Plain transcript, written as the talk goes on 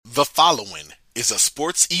The following is a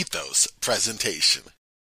Sports Ethos presentation.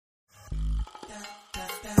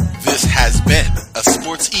 This has been a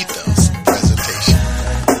Sports Ethos presentation.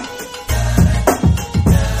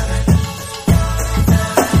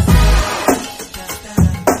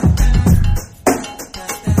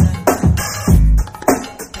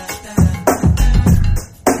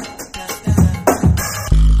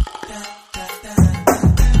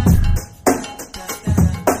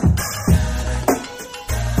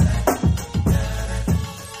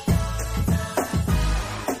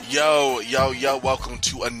 Yo, welcome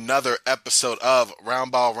to another episode of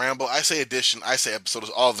Roundball Ramble. I say edition, I say episode,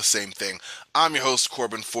 is all the same thing. I'm your host,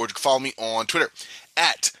 Corbin Ford. You can follow me on Twitter,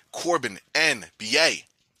 at CorbinNBA.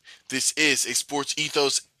 This is a Sports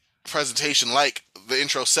Ethos presentation like the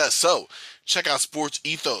intro says, so check out Sports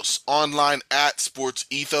Ethos online at Sports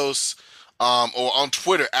Ethos, or on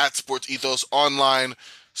Twitter at Sports Ethos, online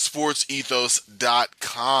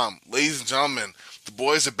sportsethos.com. Ladies and gentlemen, the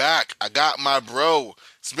boys are back. I got my bro.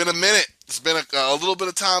 It's been a minute. It's been a little bit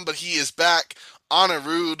of time, but he is back.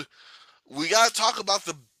 Anirudh. We got to talk about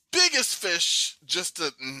the biggest fish just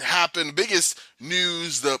to happen, biggest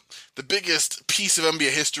news, the biggest piece of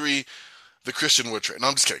NBA history, the Christian Wood trade. No,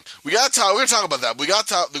 I'm just kidding. We're going to talk about that. We got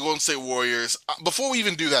to talk the Golden State Warriors. Before we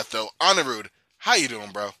even do that, though, Anirudh, how you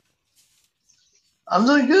doing, bro? I'm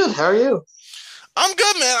doing good. How are you? I'm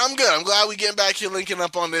good, man. I'm good. I'm glad we getting back here linking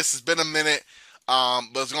up on this. It's been a minute, but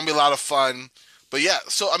it's going to be a lot of fun. But yeah,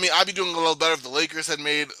 so, I mean, I'd be doing a little better if the Lakers had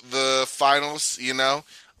made the finals, and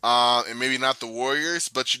maybe not the Warriors.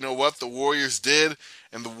 But you know what? The Warriors did,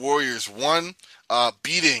 and the Warriors won,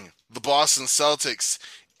 beating the Boston Celtics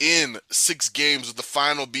in 6 games, with the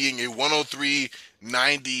final being a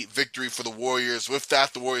 103-90 victory for the Warriors. With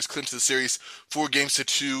that, the Warriors clinched the series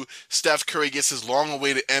 4-2. Steph Curry gets his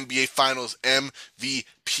long-awaited NBA Finals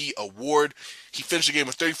MVP award. He finished the game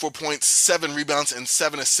with 34 points, 7 rebounds, and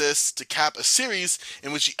 7 assists to cap a series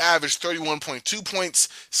in which he averaged 31.2 points,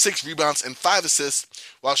 6 rebounds, and 5 assists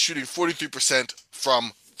while shooting 43%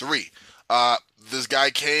 from 3. This guy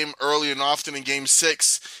came early and often in Game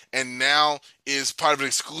 6 and now is part of an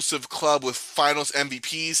exclusive club with Finals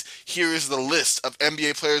MVPs. Here is the list of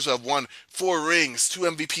NBA players who have won 4 rings, 2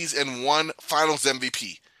 MVPs, and 1 Finals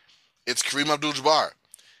MVP. It's Kareem Abdul-Jabbar.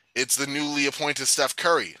 It's the newly appointed Steph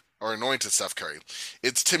Curry, or anointed Steph Curry.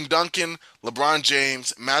 It's Tim Duncan, LeBron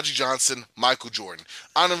James, Magic Johnson, Michael Jordan.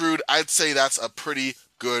 Anirudh, I'd say that's a pretty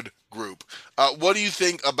good group. What do you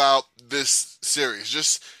think about this series?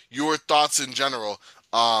 Just your thoughts in general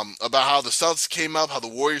about how the Celtics came up, how the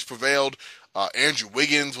Warriors prevailed. Andrew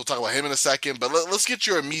Wiggins, we'll talk about him in a second, but let's get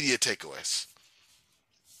your immediate takeaways.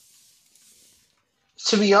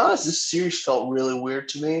 To be honest, this series felt really weird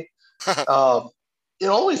to me. It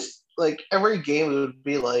always, like, every game it would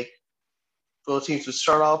be like both teams would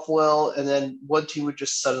start off well, and then one team would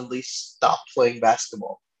just suddenly stop playing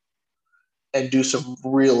basketball and do some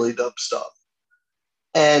really dumb stuff.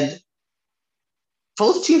 And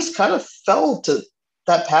both teams kind of fell to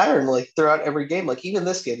that pattern, like, throughout every game. Like, even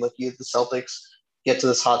this game, like, the Celtics get to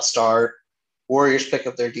this hot start, Warriors pick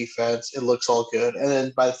up their defense, it looks all good. And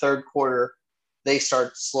then by the third quarter, they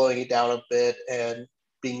start slowing it down a bit and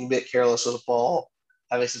being a bit careless with the ball,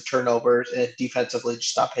 having some turnovers, and defensively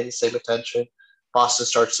just not paying the same attention. Boston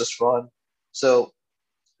starts this run. So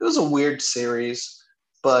it was a weird series,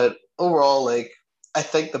 but overall, like, I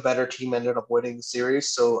think the better team ended up winning the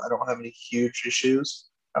series, so I don't have any huge issues.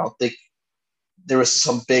 I don't think there was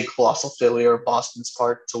some big colossal failure on Boston's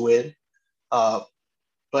part to win.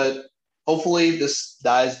 But hopefully this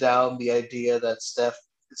dies down the idea that Steph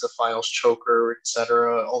is a finals choker,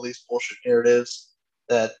 etc., all these bullshit narratives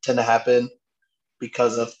that tend to happen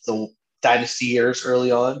because of the dynasty years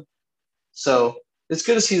early on. So it's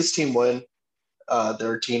good to see this team win.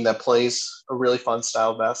 They're a team that plays a really fun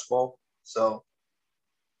style of basketball. So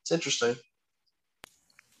it's interesting.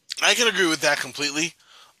 I can agree with that completely.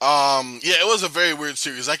 It was a very weird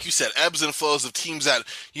series. Like you said, ebbs and flows of teams that,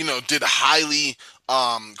 did highly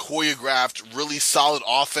choreographed, really solid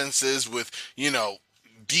offenses with,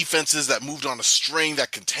 defenses that moved on a string,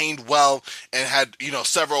 that contained well, and had,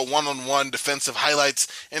 several one-on-one defensive highlights.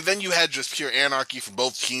 And then you had just pure anarchy from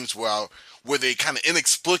both teams where they kind of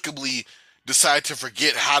inexplicably decide to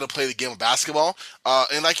forget how to play the game of basketball.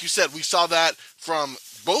 And like you said, we saw that from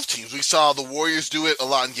both teams. We saw the Warriors do it a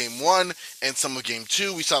lot in Game 1 and some of Game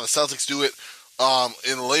 2. We saw the Celtics do it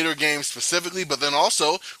in later games specifically, but then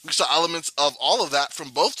also we saw elements of all of that from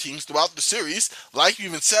both teams throughout the series, like you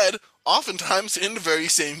even said, oftentimes in the very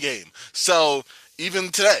same game. So even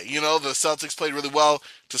today, the Celtics played really well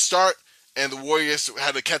to start, and the Warriors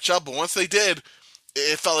had to catch up, but once they did,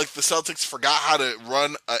 it felt like the Celtics forgot how to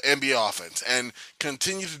run an NBA offense and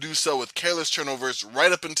continue to do so with careless turnovers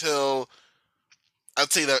right up until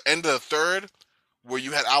I'd say the end of the third, where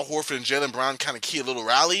you had Al Horford and Jalen Brown kind of key a little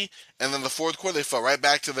rally, and then the fourth quarter they fell right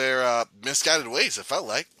back to their misguided ways. It felt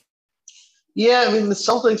like. Yeah, I mean the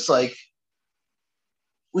Celtics like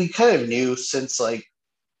we kind of knew since like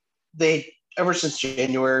they ever since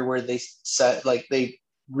January where they set like they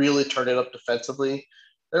really turned it up defensively.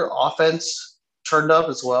 Their offense turned up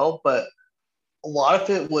as well, but a lot of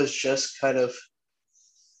it was just kind of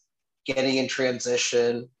getting in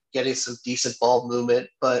transition, getting some decent ball movement.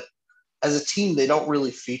 But as a team, they don't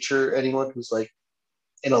really feature anyone who's like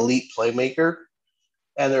an elite playmaker.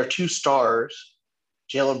 And there are two stars,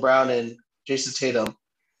 Jalen Brown and Jason Tatum.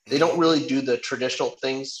 They don't Mm-hmm. really do the traditional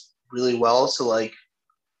things really well. So like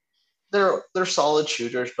they're solid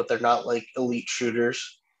shooters, but they're not like elite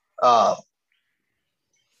shooters. Uh,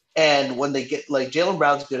 and when they get like Jalen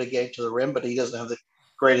Brown's good at getting to the rim, but he doesn't have the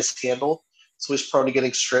greatest handle, so he's prone to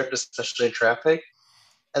getting stripped, especially in traffic.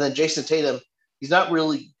 And then Jason Tatum, he's not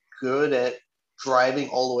really good at driving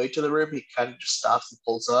all the way to the rim. He kind of just stops and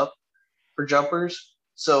pulls up for jumpers.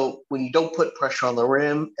 So when you don't put pressure on the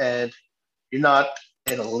rim and you're not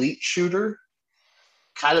an elite shooter,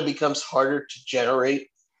 kind of becomes harder to generate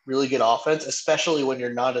really good offense, especially when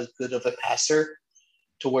you're not as good of a passer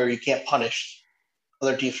to where you can't punish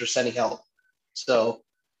other teams for sending help. So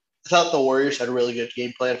I thought the Warriors had a really good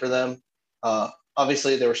game plan for them.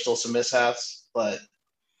 Obviously, there were still some mishaps, but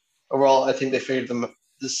overall, I think they figured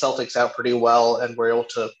the Celtics out pretty well and were able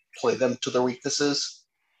to play them to their weaknesses.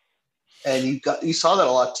 And you saw that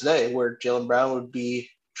a lot today, where Jalen Brown would be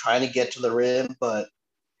trying to get to the rim, but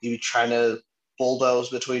he'd be trying to bulldoze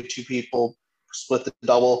between two people, split the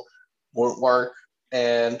double, won't work,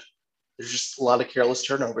 and there's just a lot of careless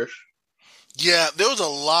turnovers. Yeah, there was a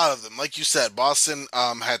lot of them. Like you said, Boston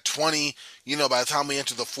had 20, by the time we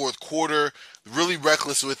entered the fourth quarter, really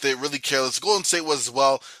reckless with it, really careless. Golden State was as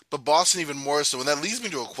well, but Boston even more so. And that leads me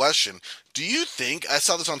to a question. Do you think, I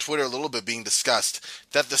saw this on Twitter a little bit being discussed,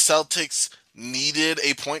 that the Celtics needed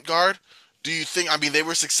a point guard? Do you think, I mean, they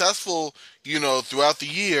were successful, throughout the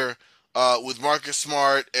year with Marcus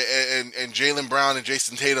Smart and Jalen Brown and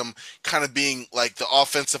Jason Tatum kind of being like the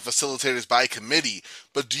offensive facilitators by committee.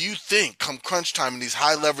 But do you think, come crunch time in these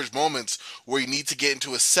high leverage moments where you need to get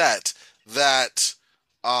into a set, that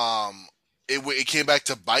um, it came back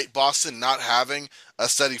to bite Boston not having a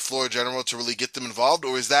steady floor general to really get them involved,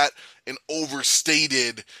 or is that an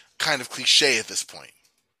overstated kind of cliche at this point?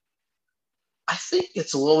 I think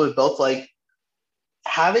it's a little bit both. Like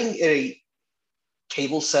having a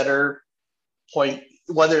table setter point,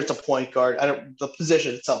 whether it's a point guard, I don't. The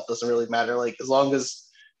position itself doesn't really matter. Like as long as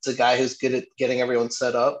it's a guy who's good at getting everyone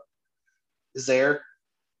set up is there,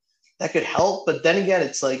 that could help. But then again,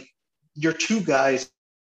 it's like your two guys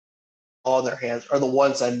on their hands are the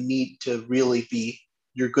ones that need to really be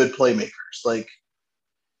your good playmakers. Like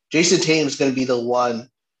Jason Tatum is going to be the one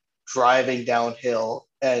driving downhill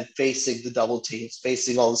and facing the double teams,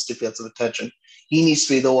 facing all this defensive attention. He needs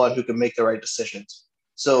to be the one who can make the right decisions.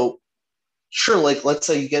 So, sure, like let's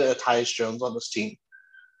say you get a Tyus Jones on this team.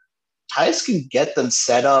 Tyus can get them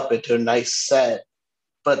set up into a nice set,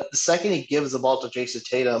 but the second he gives the ball to Jason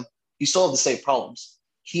Tatum, you still have the same problems.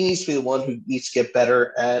 He needs to be the one who needs to get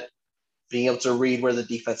better at being able to read where the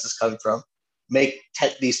defense is coming from, make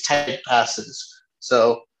these tight passes.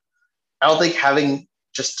 So I don't think having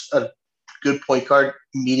just a good point guard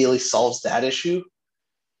immediately solves that issue.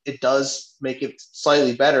 It does make it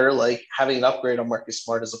slightly better. Like having an upgrade on Marcus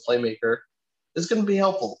Smart as a playmaker is going to be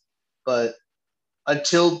helpful. But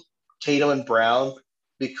until Tatum and Brown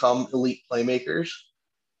become elite playmakers,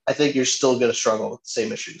 I think you're still going to struggle with the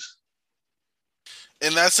same issues.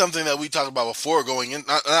 And that's something that we talked about before going in,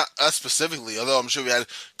 not us specifically, although I'm sure we had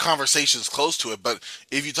conversations close to it. But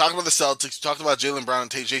if you talk about the Celtics, you talked about Jalen Brown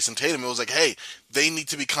and Jason Tatum, it was like, hey, they need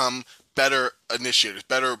to become better initiators,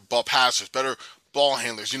 better ball passers, better ball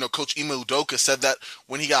handlers. Coach Ime Udoka said that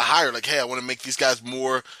when he got hired, like, hey, I want to make these guys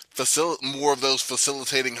more of those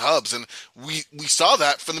facilitating hubs, and we saw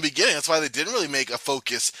that from the beginning. That's why they didn't really make a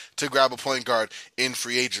focus to grab a point guard in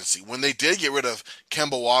free agency. When they did get rid of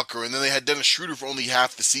Kemba Walker, and then they had Dennis Schroeder for only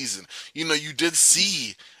half the season, you did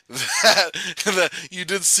see that, that you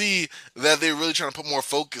did see that they were really trying to put more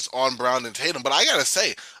focus on Brown and Tatum. But I gotta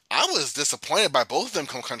say, I was disappointed by both of them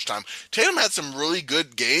come crunch time. Tatum had some really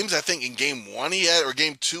good games. I think in game one he had, or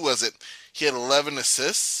game two was it? He had 11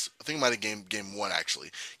 assists. I think it might have game one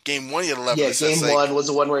actually. Game one he had 11 Yeah, assists. game Like, one was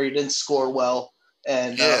the one where he didn't score well,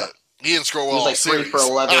 and yeah, he didn't score he well was all like 3 for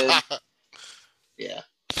series. 11. Yeah.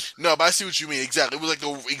 No, but I see what you mean. Exactly. It was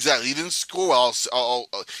like exactly. He didn't score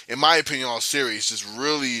in my opinion, all series. Just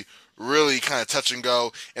really, really kind of touch and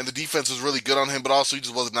go. And the defense was really good on him, but also he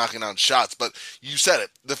just wasn't knocking down shots. But you said it.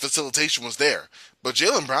 The facilitation was there. But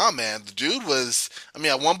Jaylen Brown, man, the dude was. I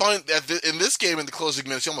mean, at one point in this game, in the closing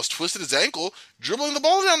minutes, he almost twisted his ankle dribbling the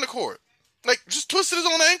ball down the court. Like, just twisted his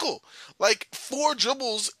own ankle. Like, four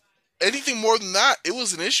dribbles. Anything more than that, it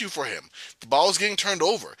was an issue for him. The ball was getting turned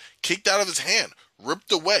over, kicked out of his hand,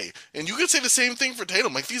 ripped away. And you could say the same thing for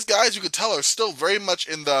Tatum. Like, these guys, you could tell, are still very much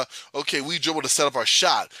in the, okay, we dribble to set up our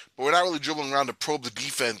shot, but we're not really dribbling around to probe the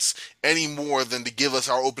defense any more than to give us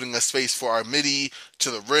our opening a space for our midi, to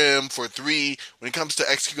the rim, for three. When it comes to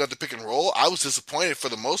executing out the pick and roll, I was disappointed for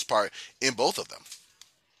the most part in both of them.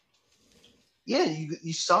 Yeah,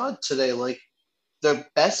 you saw it today. Like the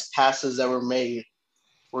best passes that were made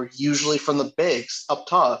were usually from the bigs up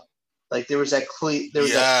top. Like there was that cut that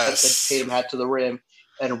Yes. Tatum had to the rim,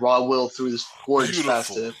 and Raw Will threw this gorgeous pass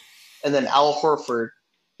Beautiful. to him, and then Al Horford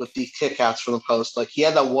with the kickouts from the post. Like he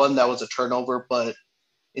had that one that was a turnover, but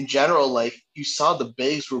in general, like you saw the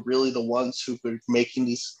bigs were really the ones who were making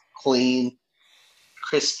these clean,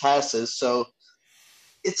 crisp passes. So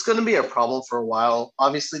it's going to be a problem for a while.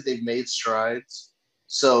 Obviously, they've made strides.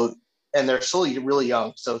 So, and they're still really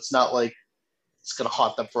young. So it's not like it's going to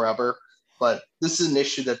haunt them forever. But this is an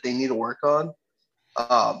issue that they need to work on.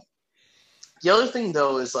 Um, the other thing,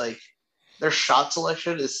 though, is like their shot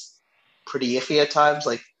selection is pretty iffy at times.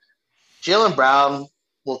 Like Jaylen Brown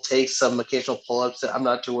will take some occasional pull ups that I'm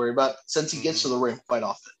not too worried about since he gets to Hmm. the rim quite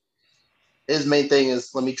often. His main thing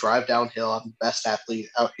is let me drive downhill. I'm the best athlete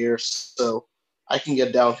out here. So I can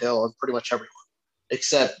get downhill on pretty much everyone,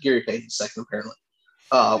 except Gary Payton second, apparently.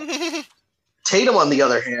 Uh, Tatum, on the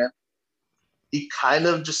other hand, he kind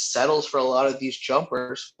of just settles for a lot of these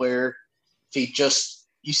jumpers where if he just,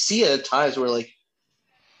 you see it at times where like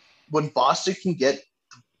when Boston can get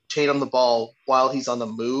Tatum the ball while he's on the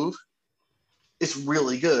move, it's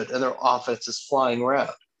really good and their offense is flying around.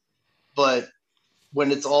 But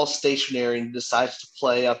when it's all stationary and decides to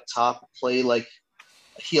play up top, play like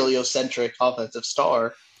a heliocentric offensive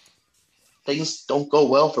star, things don't go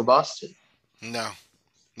well for Boston. No.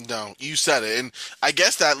 No, you said it, and I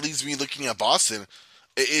guess that leads me looking at Boston.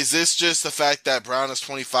 Is this just the fact that Brown is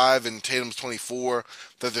 25 and Tatum's 24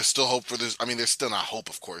 that there's still hope for this? I mean, there's still not hope,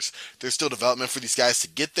 of course. There's still development for these guys to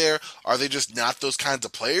get there. Are they just not those kinds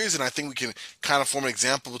of players? And I think we can kind of form an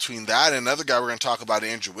example between that and another guy we're going to talk about,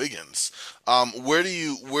 Andrew Wiggins. Where do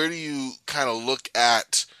you kind of look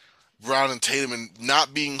at Brown and Tatum and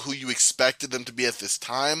not being who you expected them to be at this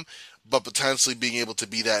time, but potentially being able to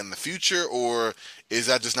be that in the future? Or is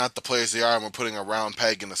that just not the players they are and we're putting a round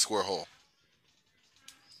peg in a square hole?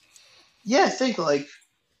 Yeah, I think like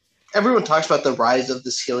everyone talks about the rise of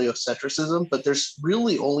this heliocentrism, but there's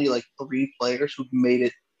really only like three players who've made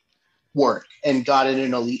it work and gotten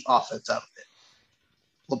an elite offense out of it.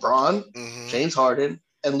 LeBron, Hmm. James Harden,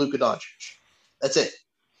 and Luka Doncic. That's it.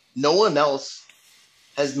 No one else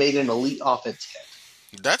has made an elite offense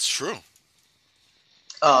yet. That's true.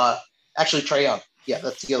 Uh, actually, Trae Young. Yeah,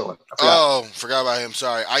 that's the other one. I forgot. Oh, forgot about him.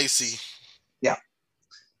 Sorry. Icy. Yeah.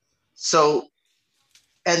 So,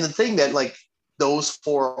 and the thing that like those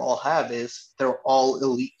four all have is they're all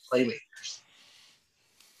elite playmakers.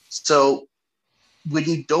 So when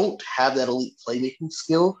you don't have that elite playmaking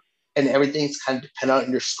skill and everything's kind of dependent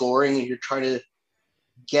on your scoring and you're trying to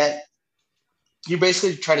get, you're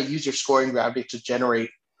basically trying to use your scoring gravity to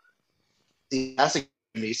generate the passing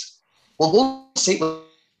opportunities. Well, Golden State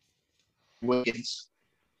Wiggins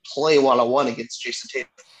play one on one against Jason Tatum.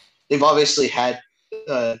 They've obviously had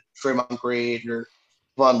Draymond Green or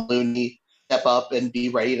Von Looney step up and be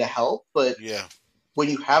ready to help, but Yeah. when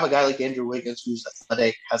you have a guy like Andrew Wiggins who's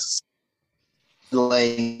athletic, has a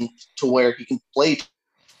lane to where he can play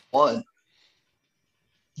one,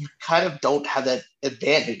 you kind of don't have that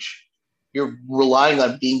advantage. You're relying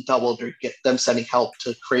on being doubled or get them sending help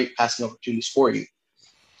to create passing opportunities for you.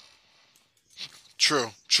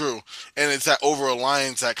 True, true. And it's that over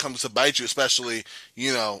reliance that comes to bite you, especially,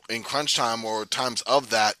 in crunch time or times of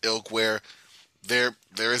that ilk where there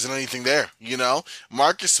isn't anything there.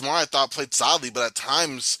 Marcus Smart I thought played solidly, but at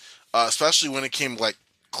times, especially when it came like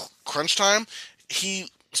crunch time, he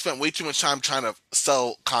spent way too much time trying to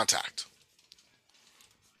sell contact.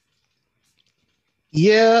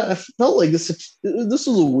 Yeah, I felt like this was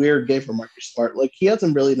a weird game for Marcus Smart. Like he had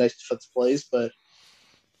some really nice defensive plays, but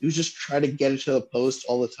he was just trying to get into the post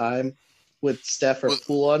all the time with Steph or with,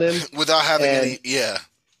 Poole on him, without having and any, yeah,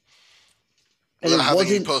 and without it having any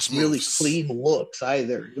wasn't post really moves. clean looks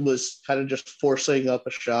either. It was kind of just forcing up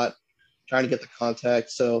a shot, trying to get the contact.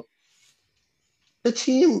 So the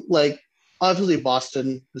team, like, obviously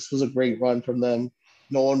Boston, this was a great run from them.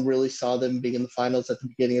 No one really saw them being in the finals at the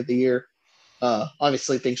beginning of the year.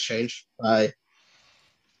 Obviously, things changed by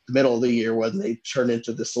the middle of the year when they turned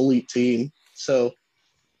into this elite team. So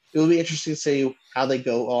it will be interesting to see how they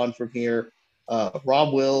go on from here.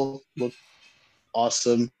 Rob Will looked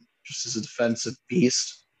awesome just as a defensive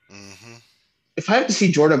beast. Hmm. If I have to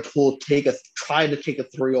see Jordan Poole try to take a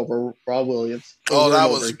three over Rob Williams Oh, over and that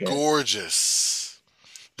over was again, gorgeous.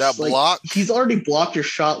 it's That like block. he's already blocked your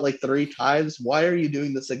shot like three times. Why are you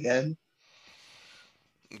doing this again?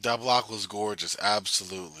 That block was gorgeous.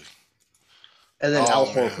 Absolutely. And then Oh Al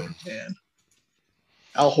man. Horford, man,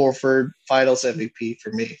 Al Horford, Finals MVP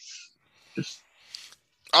for me. Just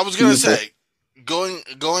I was gonna beautiful. say,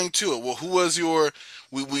 going to it. Well, who was your?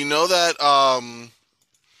 We know that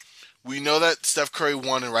we know that Steph Curry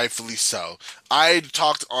won and rightfully so. I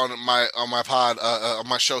talked on my pod on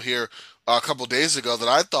my show here a couple days ago that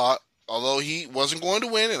I thought, although he wasn't going to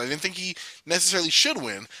win and I didn't think he necessarily should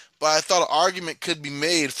win, but I thought an argument could be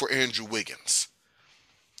made for Andrew Wiggins.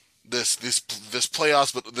 This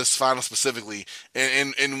playoffs, but this final specifically,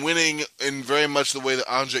 and winning in very much the way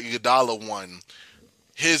that Andre Iguodala won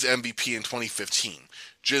his MVP in 2015.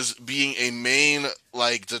 Just being a main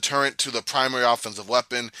like deterrent to the primary offensive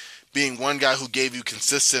weapon, being one guy who gave you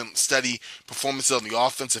consistent, steady performances on the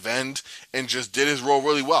offensive end, and just did his role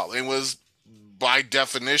really well, and was by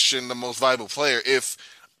definition the most valuable player if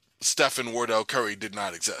Stephen Wardell Curry did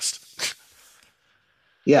not exist.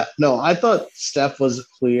 Yeah, no, I thought Steph was a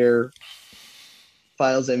clear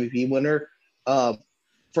Finals MVP winner. Um,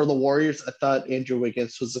 for the Warriors, I thought Andrew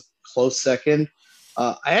Wiggins was a close second.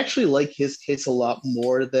 I actually like his case a lot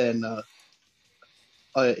more than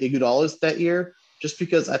Iguodala's that year, just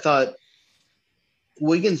because I thought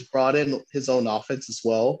Wiggins brought in his own offense as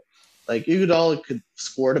well. Like Iguodala could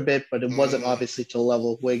score a bit, but it wasn't Mm, obviously to the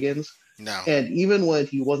level of Wiggins. no. And even when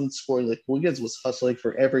he wasn't scoring, like Wiggins was hustling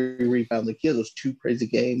for every rebound. Like he had those two crazy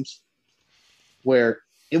games where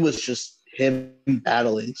it was just him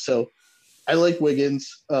battling. So I like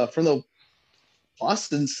Wiggins. From the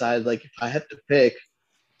Boston side, like if I had to pick,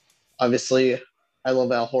 obviously I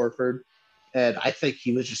love Al Horford, and I think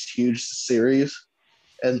he was just huge this series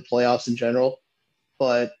and the playoffs in general.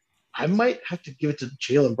 But I might have to give it to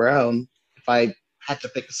Jaylen Brown if I had to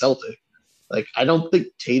pick a Celtic. Like I don't think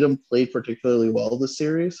Tatum played particularly well this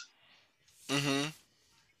series, Hmm.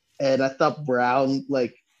 and I thought Brown was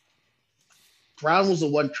the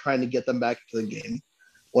one trying to get them back into the game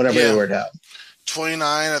whenever they Yeah. were down.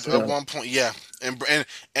 29 at So one point, yeah, and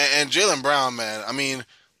Jalen Brown, man. I mean,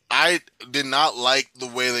 I did not like the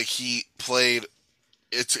way that he played.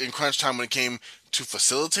 It's in crunch time when it came to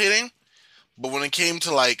facilitating, but when it came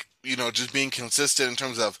to like just being consistent in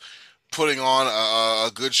terms of putting on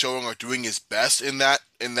a good showing or doing his best in that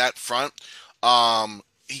front,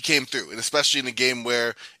 he came through, and especially in a game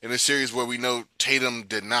where in a series where we know Tatum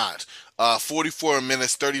did not. 44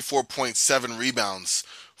 minutes, 34.7 rebounds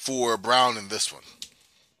for Brown in this one.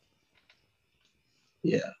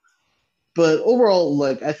 yeah, but overall,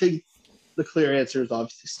 like I think the clear answer is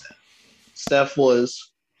obviously Steph. Steph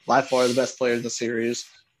was by far the best player in the series,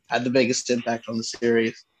 had the biggest impact on the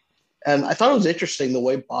series. And I thought it was interesting the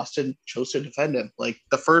way Boston chose to defend him. Like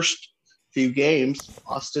the first few games,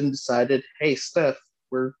 Boston decided, hey, Steph,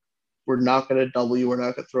 we're not gonna double you, we're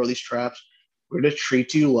not gonna throw these traps. We're gonna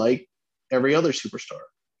treat you like every other superstar,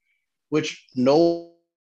 which no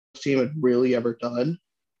team had really ever done.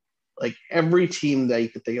 Like every team that you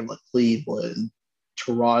could think of, like Cleveland,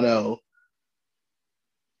 Toronto,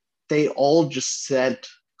 they all just sent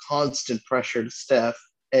constant pressure to Steph,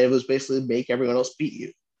 and it was basically make everyone else beat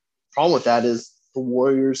you. Problem with that is the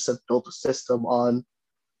Warriors have built a system on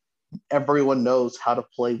everyone knows how to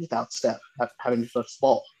play without Steph having to touch the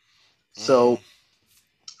ball. Mm-hmm. So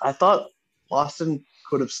I thought Boston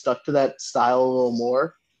could have stuck to that style a little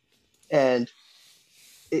more, and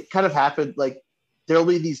it kind of happened. Like there'll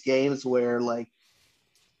be these games where like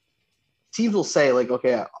teams will say like,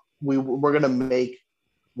 okay, we're gonna make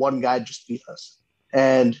one guy just beat us,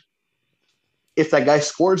 and if that guy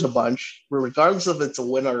scores a bunch, regardless if it's a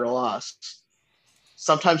win or a loss,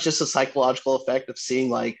 sometimes just a psychological effect of seeing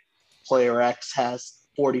like player X has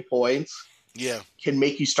 40 points Yeah. can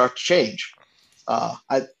make you start to change.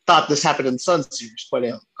 I thought this happened in the Suns series,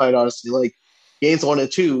 quite honestly. Like games 1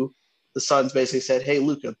 and 2, the Suns basically said, "Hey,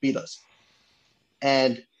 Luka, beat us,"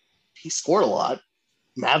 and he scored a lot.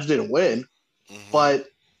 Mavs didn't win, Mm-hmm. but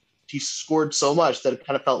he scored so much that it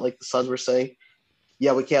kind of felt like the Suns were saying,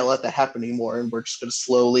 "Yeah, we can't let that happen anymore, and we're just going to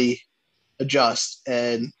slowly adjust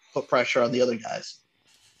and put pressure on the other guys."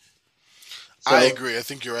 I So agree. I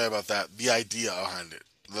think you're right about that. The idea behind it,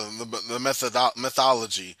 the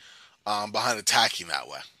methodology behind attacking that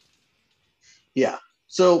way. yeah.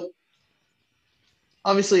 So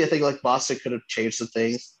obviously, I think like Boston could have changed some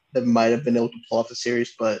things that might have been able to pull off the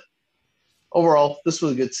series, but overall, this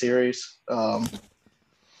was a good series. Yeah.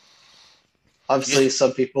 Obviously,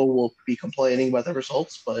 some people will be complaining about the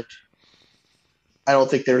results, but I don't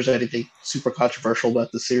think there's anything super controversial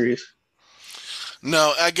about the series.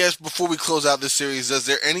 No, I guess before we close out this series, is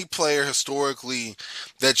there any player historically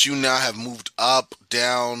that you now have moved up,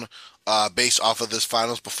 down, based off of this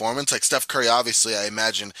finals performance? Like Steph Curry, obviously, I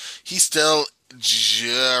imagine he's still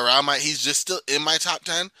around my. He's just still in my top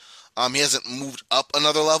 10. He hasn't moved up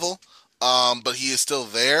another level, but he is still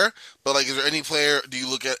there. But like, is there any player? Do you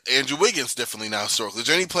look at Andrew Wiggins differently now historically? Is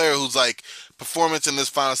there any player who's like performance in this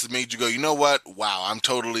finals has made you go, you know what? Wow, I'm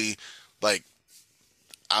totally like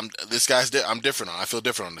I'm this guy's. I'm different on. I feel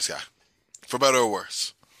different on this guy, for better or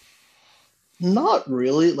worse. Not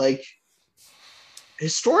really. Like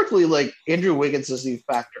historically, like Andrew Wiggins doesn't even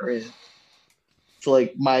factor in to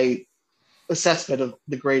like my assessment of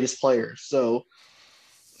the greatest players. So,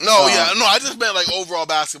 No, yeah, um, no. I just meant like overall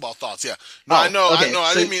basketball thoughts. Yeah, no, I oh, know, I okay. know.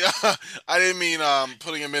 I So didn't mean, I didn't mean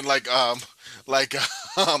putting him in like like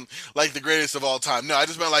the greatest of all time. No, I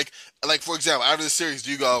just meant like for example, out of the series,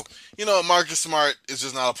 do you go, you know, Marcus Smart is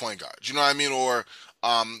just not a point guard. Do you know what I mean? Or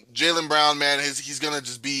Jalen Brown, man, he's gonna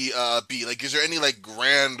just be like. Is there any like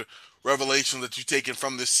grand revelation that you've taken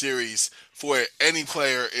from this series for any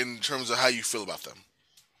player in terms of how you feel about them?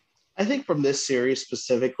 I think from this series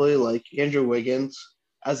specifically, like Andrew Wiggins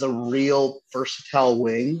as a real versatile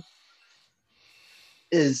wing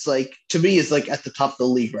is like to me is like at the top of the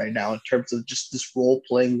league right now in terms of just this role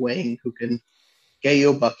playing wing who can get you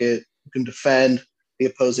a bucket, who can defend the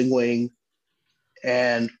opposing wing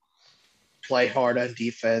and play hard on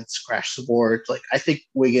defense, crash the board. Like I think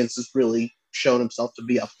Wiggins has really shown himself to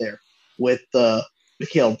be up there with the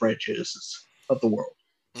Mikhail Bridges of the world.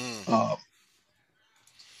 Mm, Um,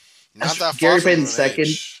 not as that far Gary from him Payton in second,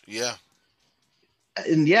 age. Yeah.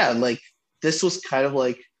 and yeah, like this was kind of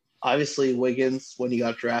like obviously Wiggins when he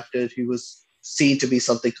got drafted, he was seen to be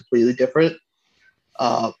something completely different.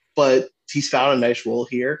 But he's found a nice role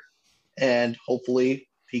here, and hopefully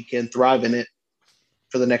he can thrive in it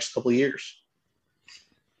for the next couple of years.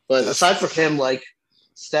 But That's for aside from sure. him, like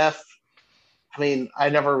Steph, I mean, I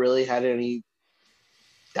never really had any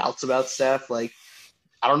doubts about Steph. Like,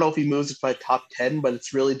 I don't know if he moves into my top 10, but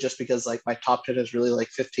it's really just because like my top 10 is really like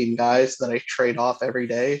 15 guys that I trade off every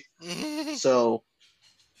day. So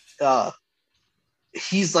uh,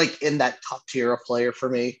 he's like in that top tier of player for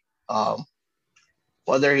me.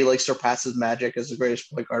 Whether he like surpasses Magic as the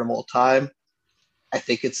greatest point guard of all time, I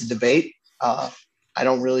think it's a debate. I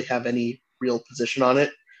don't really have any real position on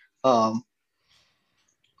it. Um,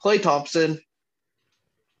 Clay Thompson,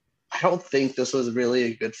 I don't think this was really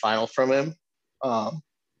a good final from him. Um,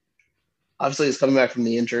 Obviously, he's coming back from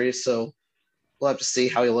the injury, so we'll have to see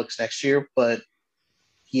how he looks next year. But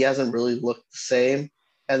he hasn't really looked the same.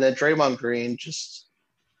 And then Draymond Green, just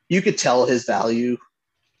you could tell his value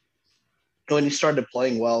when he started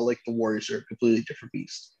playing well. Like the Warriors are a completely different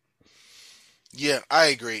beast. Yeah, I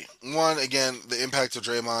agree. One, again, the impact of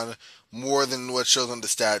Draymond more than what shows on the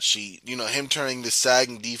stat sheet. You know, him turning the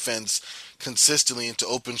sagging defense consistently into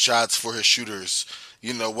open shots for his shooters.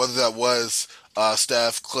 You know, whether that was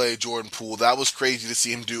Steph, Clay, Jordan Poole, that was crazy to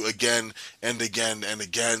see him do again and again and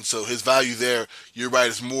again. So his value there, you're right,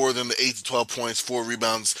 is more than the 8 to 12 points, 4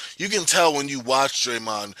 rebounds. You can tell when you watch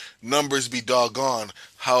Draymond, numbers be doggone,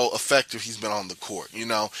 how effective he's been on the court. You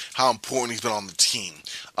know, how important he's been on the team.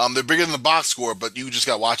 They're bigger than the box score, but you just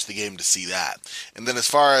got to watch the game to see that. And then as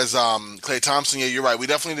far as Clay Thompson, yeah, you're right. We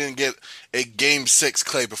definitely didn't get a Game 6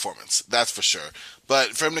 Clay performance. That's for sure.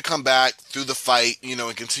 But for him to come back through the fight, you know,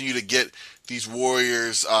 and continue to get these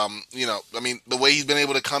Warriors, you know, I mean, the way he's been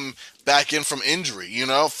able to come back in from injury, you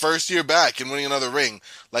know, first year back and winning another ring,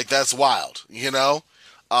 like that's wild, you know?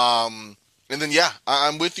 And then, yeah,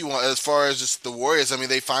 I'm with you as far as just the Warriors. I mean,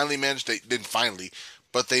 they finally managed, they didn't finally,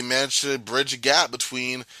 but they managed to bridge a gap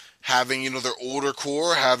between having, you know, their older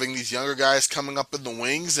core, having these younger guys coming up in the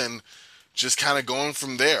wings, and just kind of going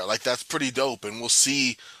from there. Like, that's pretty dope. And we'll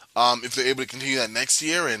see if they're able to continue that next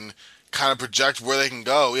year and kind of project where they can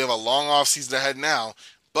go. We have a long off season ahead now,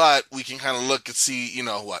 but we can kind of look and see, you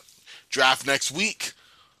know, what draft next week,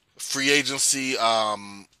 free agency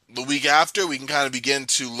the week after. We can kind of begin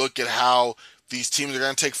to look at how these teams are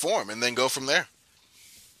going to take form and then go from there.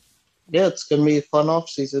 Yeah, it's gonna be a fun off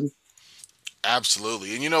season.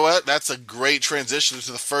 Absolutely. And you know what? That's a great transition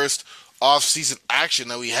to the first off-season action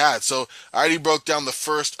that we had. So I already broke down the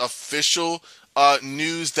first official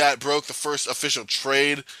news that broke, the first official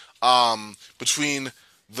trade between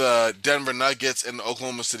the Denver Nuggets and the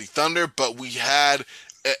Oklahoma City Thunder, but we had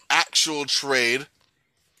an actual trade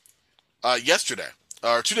yesterday,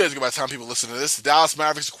 or 2 days ago by the time people listen to this. The Dallas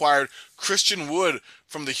Mavericks acquired Christian Wood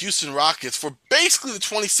from the Houston Rockets for basically the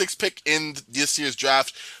 26th pick in this year's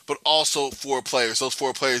draft, but also 4 players. Those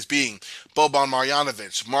 4 players being Boban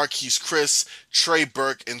Marjanovic, Marquise Chris, Trey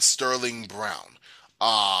Burke, and Sterling Brown.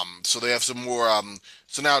 So they have some more.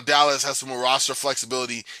 So now Dallas has some more roster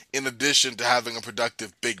flexibility in addition to having a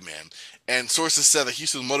productive big man. And sources said that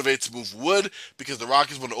Houston was motivated to move Wood because the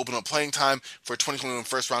Rockets want to open up playing time for 2021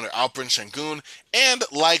 first rounder Alperen Sengun and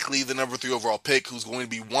likely the number 3 overall pick, who's going to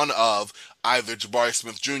be one of either Jabari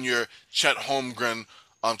Smith Jr., Chet Holmgren,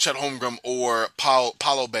 or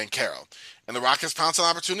Paolo Banchero. And the Rockets pounced on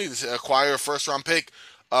an opportunity to acquire a first round pick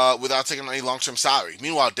without taking any long term salary.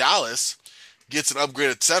 Meanwhile, Dallas gets an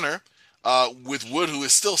upgraded center with Wood, who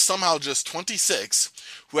is still somehow just 26,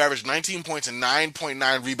 who averaged 19 points and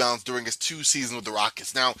 9.9 rebounds during his 2 seasons with the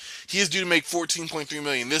Rockets. Now, he is due to make $14.3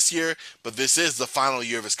 million this year, but this is the final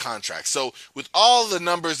year of his contract. So, with all the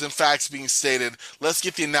numbers and facts being stated, let's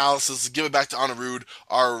get the analysis. Give it back to Anirudh,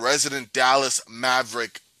 our resident Dallas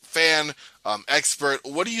Maverick fan, expert.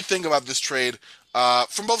 What do you think about this trade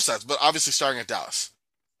from both sides, but obviously starting at Dallas?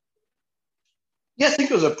 Yeah, I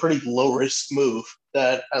think it was a pretty low risk move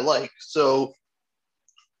that I like. So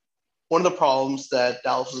one of the problems that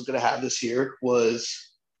Dallas was going to have this year was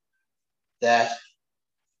that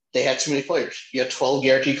they had too many players. You had 12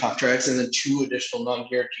 guaranteed contracts and then 2 additional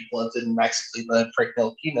non-guaranteed ones in Max Kleber and Frank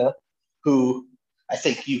Ntilikina, who I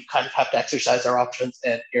think you kind of have to exercise their options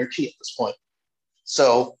and guarantee at this point.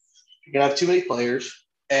 So you're going to have too many players,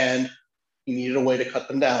 and you needed a way to cut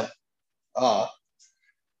them down. Uh,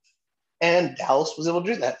 and Dallas was able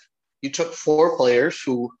to do that. You took 4 players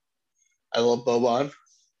who I love Boban,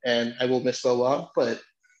 and I will miss Boban, but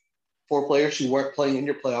 4 players who weren't playing in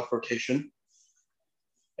your playoff rotation,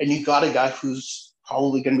 and you got a guy who's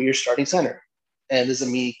probably going to be your starting center and is a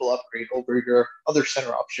meaningful upgrade over your other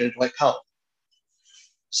center option, like Howell.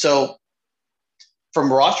 So,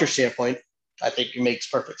 from a roster standpoint, I think it makes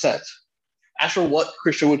perfect sense. As for what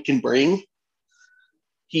Christian Wood can bring,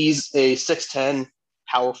 he's a 6'10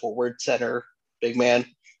 power forward center, big man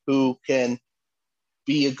who can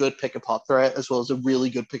be a good pick and pop threat as well as a really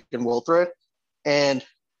good pick and roll threat. And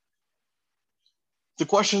the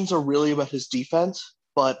questions are really about his defense,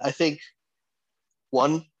 but I think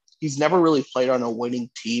one, he's never really played on a winning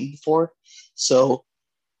team before. So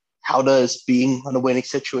how does being on a winning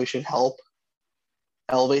situation help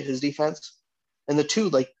elevate his defense? And the 2,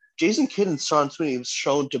 like Jason Kidd and Sean Sweeney have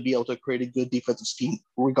shown to be able to create a good defensive scheme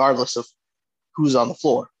regardless of who's on the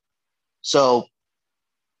floor. So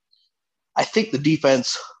I think the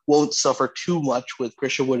defense won't suffer too much with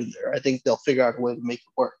Christian Wood in there. I think they'll figure out a way to make it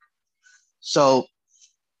work. So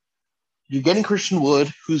you're getting Christian Wood,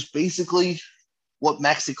 who's basically what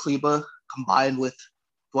Maxi Kleber combined with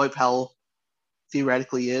Dwight Powell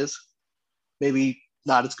theoretically is. Maybe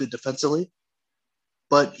not as good defensively,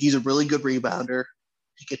 but he's a really good rebounder.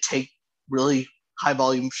 He could take really high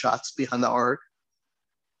volume shots behind the arc.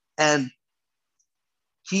 And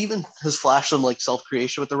he even has flashed some like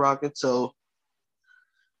self-creation with the Rockets. So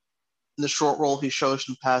in the short roll, he shows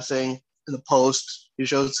some passing. In the post, he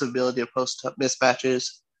shows some ability to post up mismatches,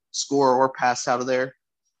 score or pass out of there.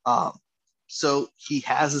 So he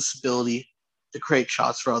has this ability to create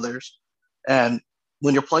shots for others. And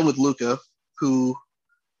when you're playing with Luka, who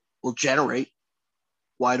will generate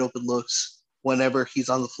wide open looks whenever he's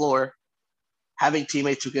on the floor, having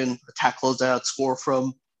teammates who can attack closeout, score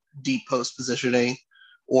from deep post positioning,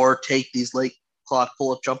 or take these late clock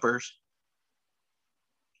pull-up jumpers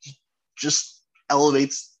just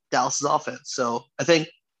elevates Dallas's offense. So I think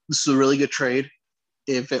this is a really good trade.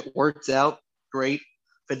 If it works out, great.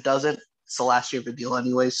 If it doesn't, it's the last year of the deal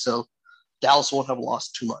anyway, so Dallas won't have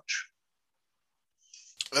lost too much.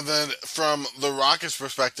 And then from the Rockets'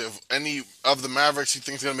 perspective, any of the Mavericks you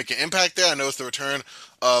think is going to make an impact there? I know it's the return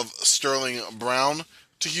of Sterling Brown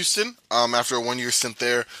to Houston after a 1-year stint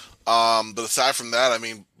there. But aside from that, I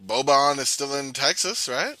mean, Boban is still in Texas,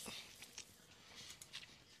 right?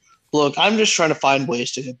 Look, I'm just trying to find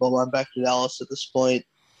ways to get Boban back to Dallas at this point.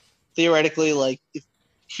 Theoretically, like if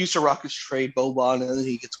Houston Rockets trade Boban and then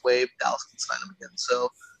he gets waived, Dallas can sign him again. So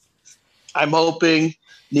I'm hoping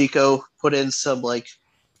Nico put in some like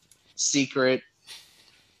secret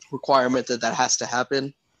requirement that has to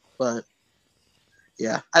happen. But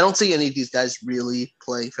yeah, I don't see any of these guys really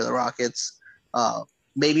playing for the Rockets.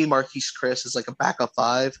 Maybe Marquise Chris is like a backup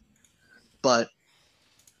 5, but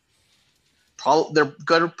they're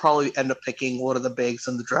going to probably end up picking one of the bigs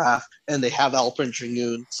in the draft, and they have Alperen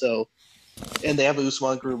Sengun, so and they have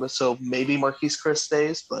Usman Garuba, so maybe Marquise Chris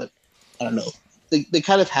stays, but I don't know. They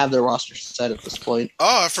kind of have their roster set at this point.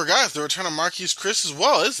 Oh, I forgot it's the return of Marquise Chris as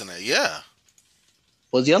well, isn't it? Yeah,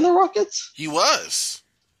 Was he on the Rockets? he was.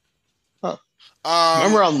 Huh. Um,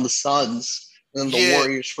 Remember on the Suns and the yeah,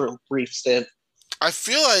 Warriors for a brief stint. I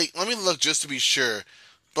feel like let me look just to be sure,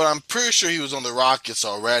 but I'm pretty sure he was on the Rockets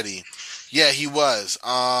already. Yeah, he was.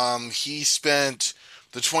 He spent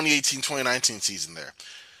the 2018-2019 season there.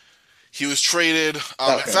 He was traded. In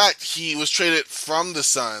Okay. fact, he was traded from the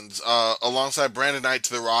Suns alongside Brandon Knight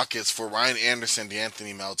to the Rockets for Ryan Anderson,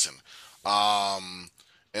 DeAnthony Melton. Um,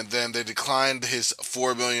 and then they declined his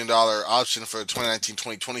 $4 million option for the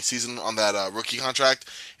 2019-2020 season on that rookie contract,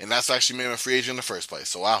 and that's actually made him a free agent in the first place.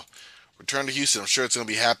 So wow, return to Houston. I'm sure it's going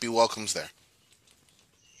to be happy welcomes there.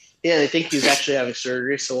 Yeah, I think he's actually having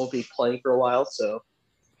surgery, so won't be playing for a while. So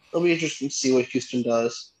it'll be interesting to see what Houston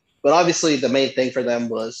does. But obviously, the main thing for them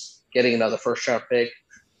was getting another first round pick.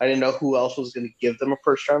 I didn't know who else was going to give them a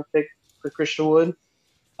first round pick for Christian Wood.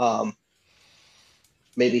 Um,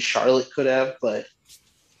 Maybe Charlotte could have, but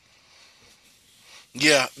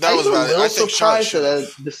Yeah, that I'm was a about it. I little think Charlotte surprised should that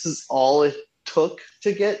have. this is all it took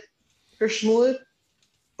to get Christian Wood.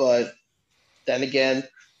 But then again,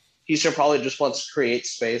 Houston probably just wants to create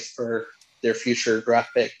space for their future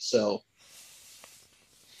draft pick. So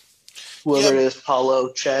Yeah, whoever it is,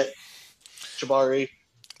 Paulo, Chet, Jabari,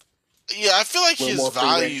 yeah, I feel like a little his more free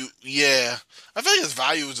reign. value. Yeah, I feel like his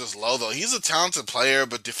value is just low though. He's a talented player,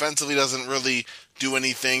 but defensively doesn't really do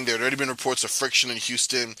anything. There had already been reports of friction in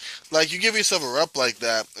Houston. Like you give yourself a rep like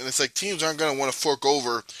that, and it's like teams aren't going to want to fork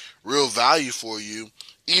over real value for you,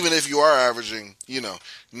 even if you are averaging,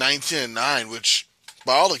 19 and 9, which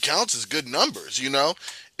by all accounts is good numbers.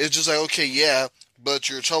 It's just like okay, yeah, but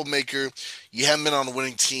you're a troublemaker. You haven't been on a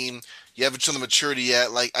winning team. You haven't shown the maturity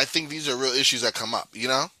yet. Like I think these are real issues that come up.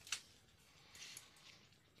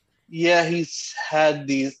 Yeah, he's had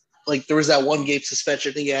these. Like there was that one game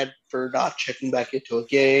suspension he had for not checking back into a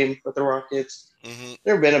game with the Rockets. Hmm.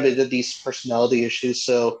 There have been a bit of these personality issues,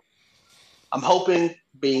 so I'm hoping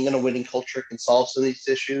being in a winning culture can solve some of these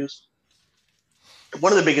issues.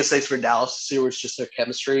 One of the biggest things for Dallas this year was just their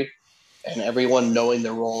chemistry and everyone knowing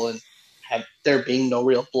their role and have there being no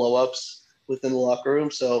real blowups within the locker room.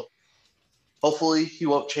 So hopefully he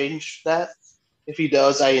won't change that. If he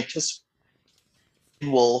does, I anticipate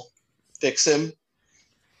we'll fix him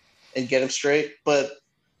and get him straight. But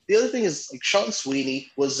the other thing is like Sean Sweeney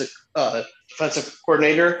was a defensive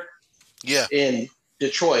coordinator Yeah. in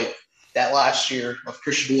Detroit that last year of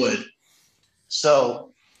Christian Wood.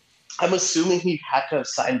 So I'm assuming he had to have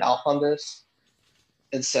signed off on this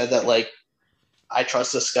and said that like I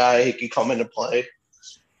trust this guy, he can come in and play.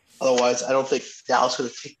 Otherwise, I don't think Dallas would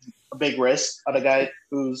have taken a big risk on a guy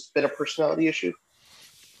who's been a personality issue.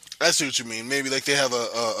 I see what you mean. Maybe like they have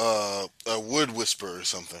a wood whisperer or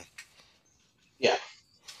something. Yeah.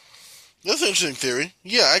 That's an interesting theory.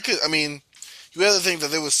 Yeah, I could. I mean, you have to think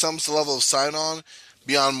that there was some level of sign on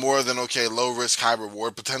beyond more than okay, low risk, high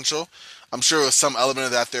reward potential. I'm sure there was some element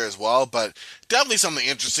of that there as well, but definitely something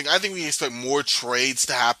interesting. I think we expect more trades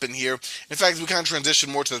to happen here. In fact, as we kind of transition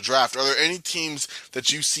more to the draft, are there any teams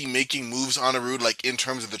that you see making moves on a route, like in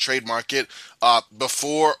terms of the trade market,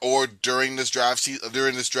 before or during this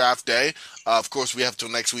during this draft day? Of course, we have till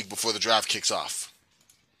next week before the draft kicks off.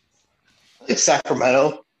 I think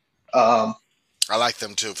Sacramento. Um, I like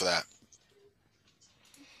them too for that.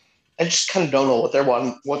 I just kind of don't know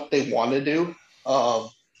what they want to do. Um,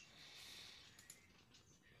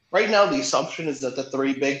 right now, the assumption is that the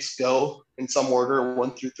three bigs go in some order,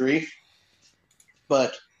 1 through 3.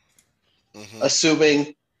 But Hmm.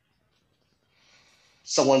 assuming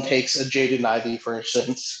someone takes a Jaden Ivey, for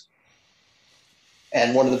instance,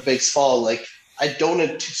 and one of the bigs fall, like I don't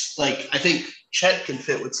like. I think Chet can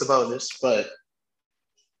fit with Sabonis, but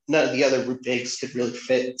none of the other bigs could really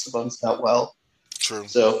fit Sabonis that well. True.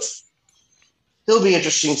 So it'll be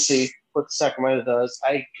interesting to see what Sacramento does.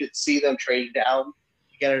 I could see them trading down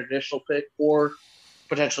to get an additional pick, or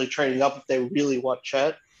potentially trading up if they really want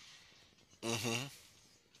Chet. Hmm.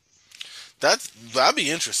 That'd be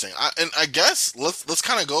interesting. And I guess let's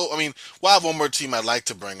kind of go. I mean, we'll have one more team I'd like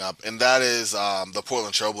to bring up, and that is the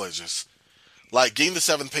Portland Trailblazers. Like getting the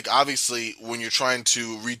seventh pick, obviously, when you're trying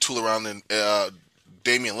to retool around in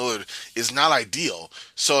Damian Lillard, is not ideal.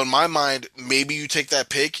 So in my mind, maybe you take that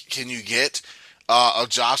pick. Can you get a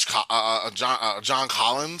John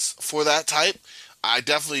Collins for that type? I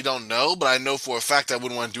definitely don't know, but I know for a fact I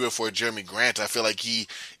wouldn't want to do it for Jeremy Grant. I feel like he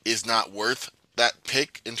is not worth that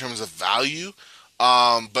pick in terms of value.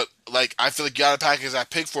 But like I feel like you gotta package that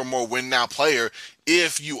pick for a more win now player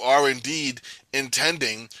if you are indeed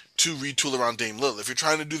intending to retool around Dame Lillard. If you're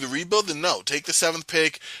trying to do the rebuild, then no, take the seventh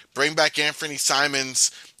pick, bring back Anthony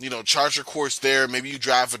Simons, chart your course there. Maybe you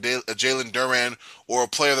draft a Jalen Duran or a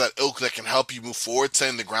player of that ilk that can help you move forward,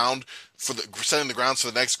 setting the grounds for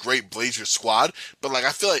the next great Blazer squad. But like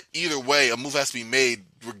I feel like either way, a move has to be made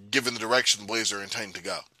given the direction the Blazers are intending to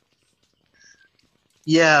go.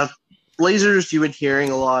 Yeah, Blazers, you've been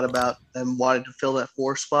hearing a lot about them wanting to fill that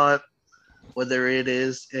four spot, whether it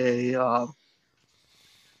is a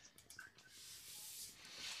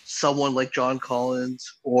someone like John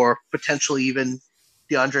Collins or potentially even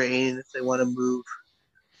DeAndre Ayton if they want to move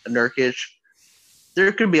a Nurkic.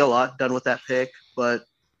 There could be a lot done with that pick, but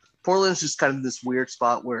Portland's just kind of this weird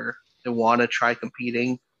spot where they want to try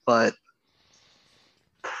competing, but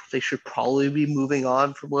they should probably be moving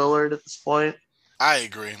on from Lillard at this point. I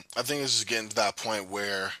agree. I think this is getting to that point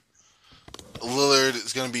where Lillard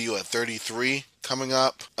is going to be at 33 coming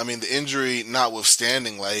up. I mean, the injury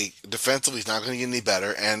notwithstanding, like defensively, he's not going to get any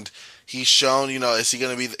better, and he's shown. Is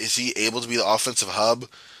he able to be the offensive hub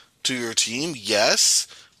to your team? Yes,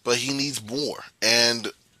 but he needs more.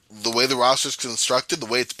 And the way the roster's constructed, the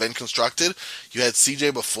way it's been constructed, you had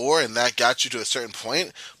CJ before, and that got you to a certain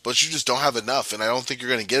point, but you just don't have enough, and I don't think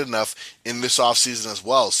you're going to get enough in this offseason as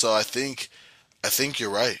well. So I think you're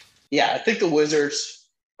right. Yeah, I think the Wizards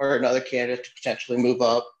are another candidate to potentially move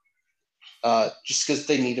up, just because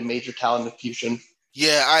they need a major talent infusion.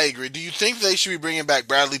 Yeah, I agree. Do you think they should be bringing back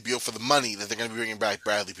Bradley Beal for the money that they're going to be bringing back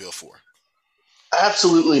Bradley Beal for?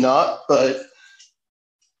 Absolutely not, but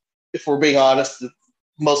if we're being honest, the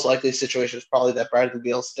most likely situation is probably that Bradley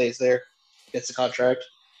Beal stays there, gets a contract.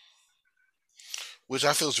 Which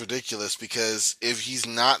I feel is ridiculous because if he's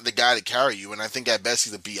not the guy to carry you, and I think at best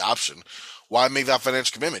he's a B option, why make that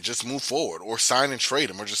financial commitment? Just move forward or sign and trade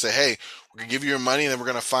him or just say, hey, we're going to give you your money and then we're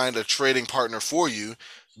going to find a trading partner for you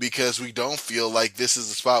because we don't feel like this is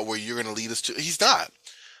the spot where you're going to lead us to. He's not.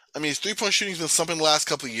 I mean, his three-point shooting's been something the last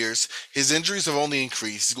couple of years. His injuries have only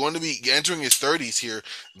increased. He's going to be entering his 30s here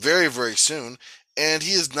very, very soon. And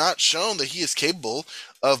he has not shown that he is capable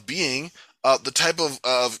of being the type of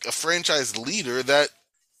a franchise leader that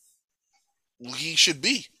he should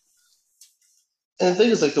be. And the thing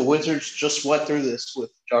is, like, the Wizards just went through this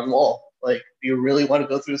with John Wall. Like, do you really want to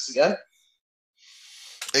go through this again?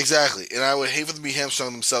 Exactly. And I would hate for them to be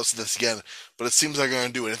hamstrung themselves to this again, but it seems like they're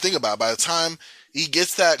going to do it. And think about it, by the time he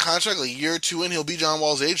gets that contract, like a year or two in, he'll be John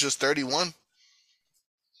Wall's age, just 31.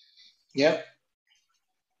 Yeah.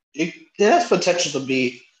 It has potential to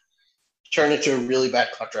be turned into a really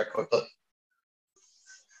bad contract quickly.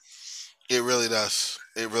 It really does.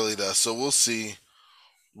 It really does. So we'll see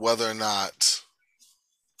whether or not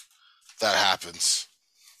that happens.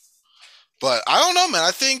 But I don't know, man.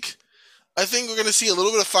 I think we're gonna see a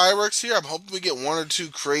little bit of fireworks here. I'm hoping we get one or two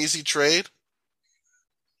crazy trade.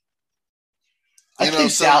 I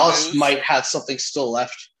think Dallas might have something still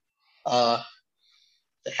left.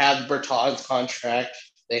 They have Bertans contract.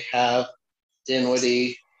 They have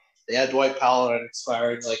Dinwiddie. They had Dwight Powell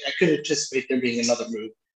expiring. Like, I could anticipate there being another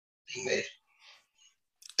move being made.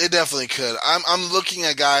 It definitely could. I'm looking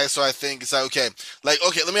at guys, so I think it's like okay.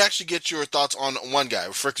 Let me actually get your thoughts on one guy.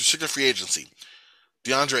 Restricted free agency.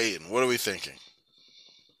 DeAndre Ayton. What are we thinking?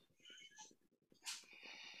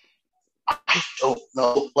 I don't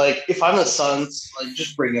know. Like, if I'm the Suns, like,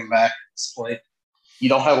 just bring him back at this point. You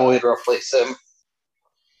don't have a way to replace him.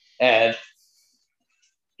 And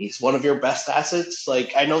he's one of your best assets.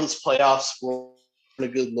 Like, I know this playoffs were a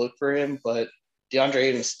good look for him, but DeAndre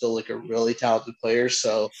Ayton is still, like, a really talented player.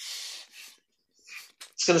 So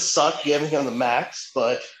it's going to suck giving him the max,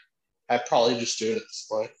 but I'd probably just do it at this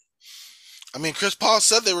point. I mean, Chris Paul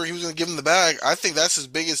said he was going to give him the bag. I think that's his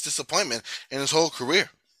biggest disappointment in his whole career.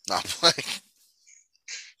 Not playing.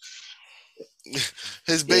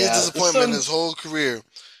 His biggest disappointment in his whole career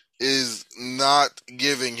is not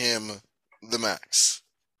giving him the max.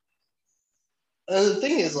 And the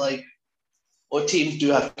thing is, like, what teams do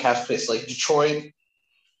have cap space? Like Detroit,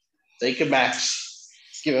 they could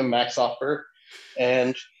give him max offer,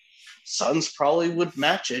 and Suns probably would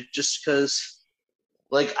match it just because.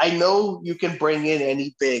 Like, I know you can bring in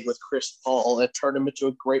any big with Chris Paul and turn him into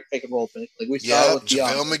a great pick and roll pick. Like we saw with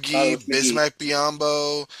JaVale McGee, Bismack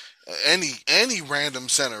Biyombo, any random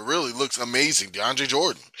center really looks amazing. DeAndre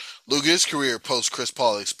Jordan, look at his career post Chris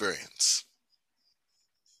Paul experience.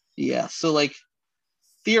 Yeah, so like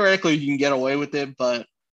theoretically you can get away with it, but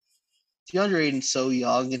DeAndre Ayton's so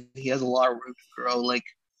young and he has a lot of room to grow. Like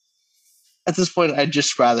at this point, I'd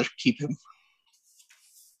just rather keep him.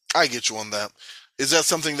 I get you on that. Is that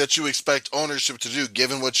something that you expect ownership to do,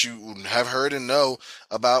 given what you have heard and know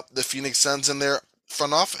about the Phoenix Suns and their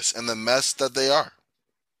front office and the mess that they are?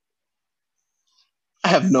 I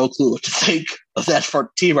have no clue what to think of that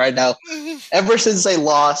team right now. Mhm. Ever since they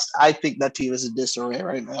lost, I think that team is in disarray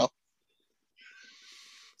right now.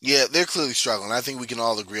 Yeah, they're clearly struggling. I think we can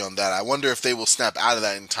all agree on that. I wonder if they will snap out of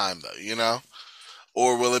that in time, though,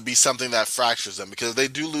 Or will it be something that fractures them? Because they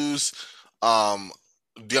do lose um,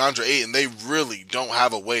 DeAndre Ayton. They really don't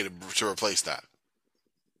have a way to replace that.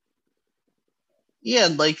 Yeah,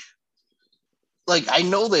 like I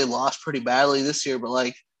know they lost pretty badly this year, but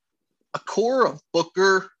like a core of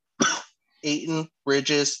Booker, Ayton,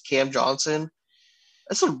 Bridges, Cam Johnson,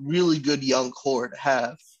 that's a really good young core to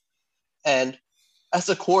have. And that's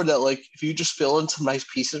a core that, like, if you just fill in some nice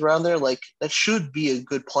pieces around there, like, that should be a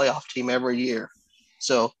good playoff team every year.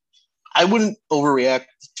 So I wouldn't overreact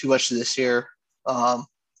too much to this year. I'd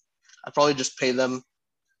probably just pay them.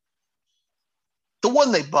 The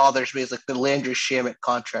one that bothers me is like the Landry Shamet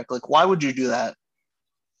contract. Like, why would you do that?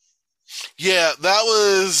 Yeah, that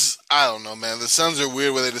was I don't know, man. The Suns are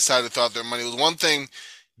weird where they decided to throw out their money. It was one thing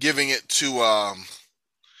giving it to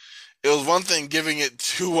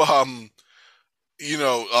you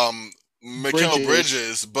know, Mikal Bridges.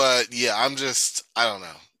 Bridges, but yeah, I don't know.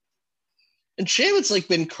 And Shamet's like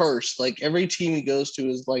been cursed. Like every team he goes to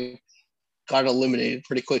is like got eliminated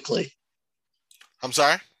pretty quickly. I'm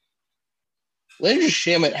sorry? Landry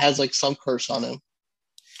Shamet has like some curse on him.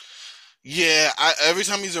 Yeah, every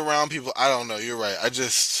time he's around people, I don't know. You're right.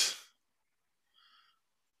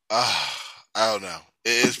 Uh, I don't know.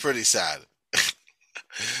 It's pretty sad.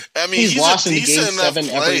 I mean, He's he's a lost in game decent enough 7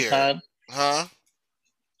 every player, time. huh?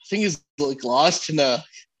 I think he's like lost in a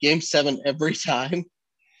game 7 every time.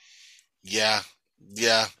 Yeah,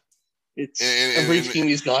 yeah. In, It's every in, in, team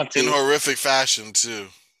he's gone in to. horrific fashion too.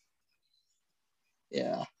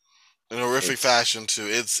 Yeah. In horrific It's fashion too.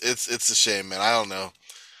 It's a shame, man. I don't know.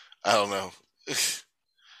 I don't know.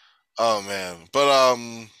 Oh man. But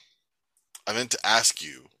I meant to ask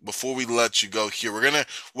you before we let you go here.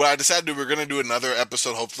 What I decided to do, we're gonna do another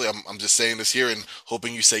episode. Hopefully, I'm just saying this here and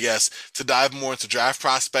hoping you say yes to dive more into draft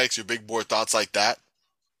prospects, your big board thoughts like that.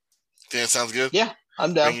 Think that sounds good? yeah,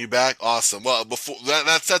 I'm Bring down. you back, awesome. Well, before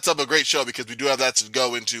that sets up a great show because we do have that to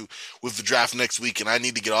go into with the draft next week, and I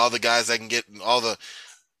need to get all the guys I can get and all the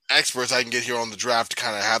experts I can get here on the draft to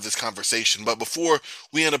kind of have this conversation. But before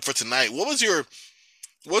we end up for tonight,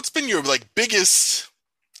 what's been your like biggest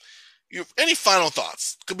any final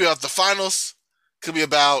thoughts? Could be about the finals. Could be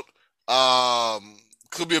about um.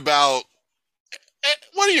 Could be about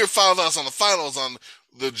what are your final thoughts on the finals on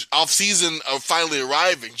the off season of finally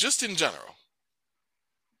arriving, just in general.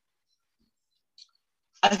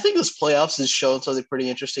 I think this playoffs has shown something pretty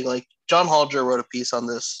interesting. Like John Holger wrote a piece on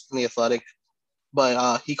this in the Athletic,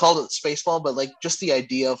 but he called it spaceball. But like just the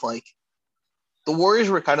idea of like the Warriors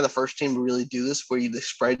were kind of the first team to really do this, where they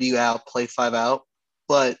spread you out, play 5 out.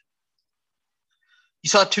 But you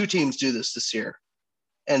saw two teams do this year,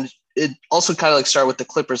 and it also kind of like started with the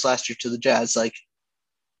Clippers last year to the Jazz. Like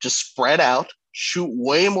just spread out, shoot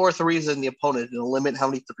way more threes than the opponent, and limit how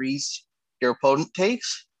many threes your opponent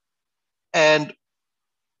takes. And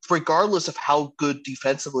regardless of how good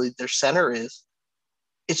defensively their center is,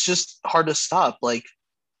 it's just hard to stop. Like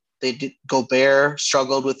they did, Gobert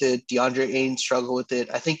struggled with it. DeAndre Ayton struggled with it.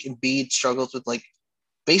 I think Embiid struggles with like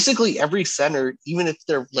basically every center, even if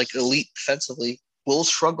they're like elite defensively, will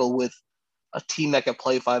struggle with a team that can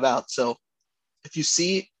play 5 out. So if you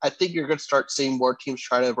see, I think you're going to start seeing more teams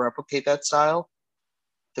try to replicate that style.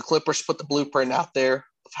 The Clippers put the blueprint out there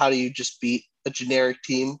of how do you just beat a generic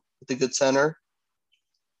team with a good center.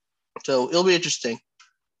 So it'll be interesting.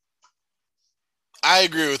 I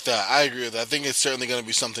agree with that. I agree with that. I think it's certainly going to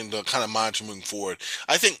be something to kind of monitor moving forward.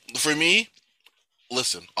 I think for me,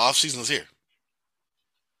 listen, off season's here.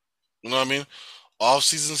 You know what I mean? Off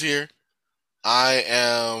season's here. I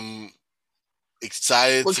am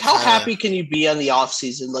excited Look, to how kind of. happy can you be on the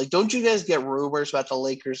offseason? Like, don't you guys get rumors about the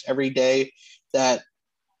Lakers every day? That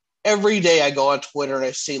every day I go on Twitter and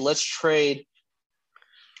I see, let's trade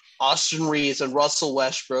Austin Reeves and Russell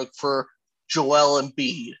Westbrook for Joel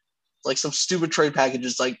Embiid. Like some stupid trade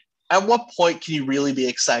packages. Like, at what point can you really be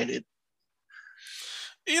excited?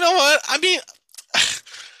 You know what? I mean,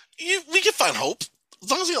 we can find hope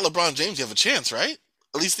as long as you got LeBron James. You have a chance, right?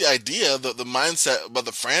 At least the idea, the mindset about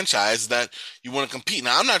the franchise that you want to compete.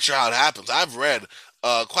 Now, I'm not sure how it happens. I've read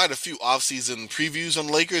quite a few offseason previews on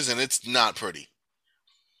the Lakers, and it's not pretty.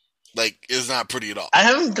 Like, it's not pretty at all. I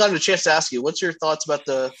haven't gotten a chance to ask you, what's your thoughts about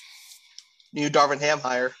the new Darvin Ham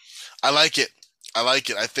hire? I like it. I like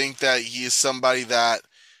it. I think that he is somebody that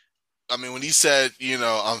I mean, when he said,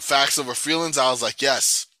 facts over feelings, I was like,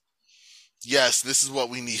 yes, this is what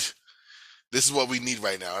we need. This is what we need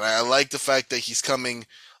right now. And I like the fact that he's coming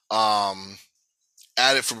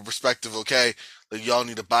at it from a perspective, okay, like y'all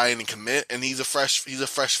need to buy in and commit. And he's a fresh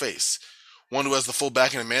face. One who has the full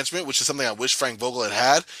backing of management, which is something I wish Frank Vogel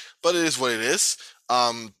had, but it is what it is.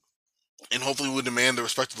 And hopefully will demand the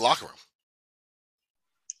respect of the locker room.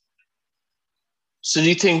 So do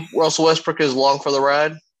you think Russell Westbrook is along for the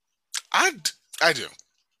ride? I do.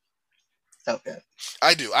 Okay.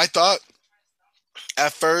 I do. I thought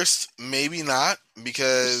at first maybe not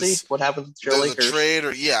because we'll see what happens with your Lakers. A trade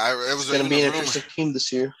or it was going to be an interesting team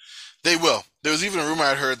this year. They will. There was even a rumor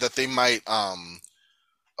I'd heard that they might.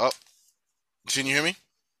 Can you hear me?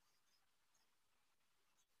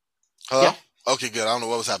 Hello? Yeah. Okay, good. I don't know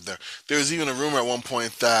what was happening there. There was even a rumor at one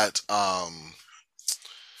point that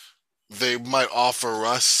they might offer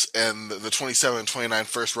Russ and the 27 and 29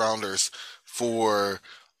 first rounders for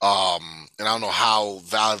and I don't know how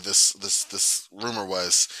valid this rumor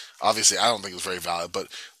was. Obviously, I don't think it was very valid, but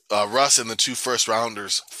Russ and the 2 first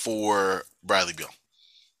rounders for Bradley Beal.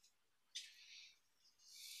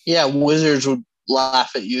 Yeah, Wizards would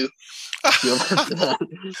laugh at you.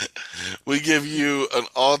 We give you an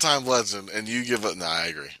all-time legend, and you give it. No, I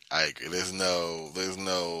agree. There's no.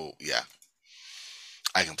 Yeah,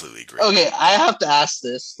 I completely agree. Okay, I have to ask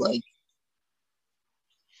this.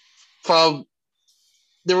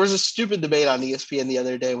 There was a stupid debate on ESPN the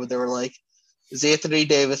other day where they were like, "Is Anthony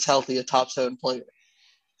Davis healthy, a top 7 player?"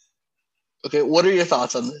 Okay, what are your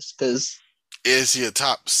thoughts on this? Because is he a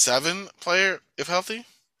top 7 player if healthy?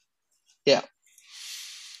 Yeah.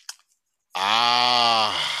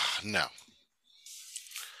 No.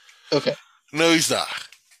 Okay. No, he's not.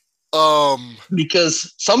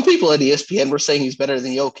 Because some people at ESPN were saying he's better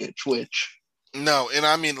than Jokic, which... No, and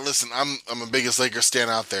I mean, listen, I'm the biggest Lakers stan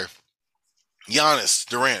out there. Giannis,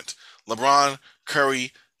 Durant, LeBron,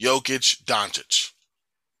 Curry, Jokic, Doncic,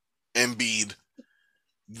 Embiid,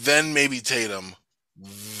 then maybe Tatum,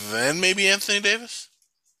 then maybe Anthony Davis.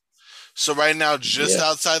 So right now, just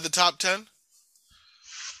outside the top 10.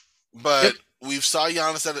 But we saw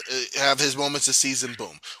Giannis have his moments this season,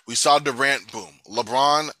 boom. We saw Durant, boom.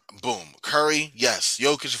 LeBron, boom. Curry, yes.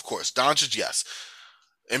 Jokic, of course. Doncic, yes.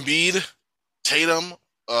 Embiid, Tatum,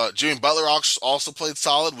 Jimmy Butler also played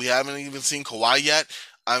solid. We haven't even seen Kawhi yet.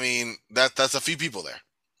 I mean, that's a few people there.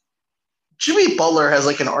 Jimmy Butler has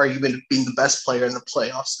an argument of being the best player in the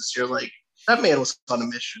playoffs this year. That man was on a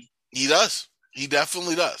mission. He does. He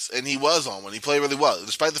definitely does. And he was on when he played really well.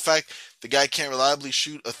 Despite the fact the guy can't reliably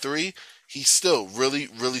shoot a 3, he's still really,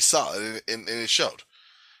 really solid. And it showed.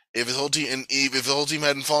 If his whole team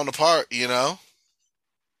hadn't fallen apart, Yeah,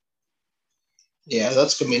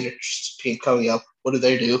 that's going to be an interesting team coming up. What do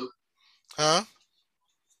they do? Huh?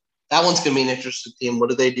 That one's going to be an interesting team. What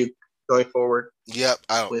do they do going forward? Yep.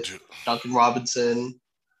 With Duncan Robinson,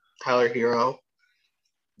 Tyler Hero.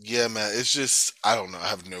 Yeah, man. It's just, I don't know. I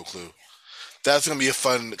have no clue. That's going to be a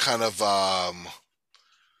fun kind of,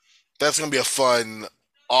 that's going to be a fun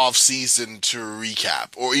off-season to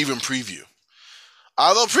recap or even preview.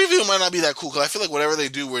 Although preview might not be that cool because I feel like whatever they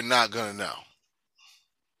do, we're not going to know.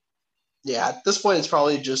 Yeah, at this point, it's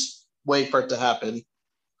probably just wait for it to happen.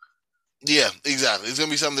 Yeah, exactly. It's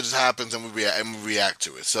going to be something that just happens and we react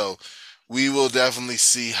to it. So we will definitely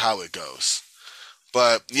see how it goes.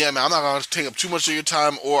 But, yeah, man, I'm not going to take up too much of your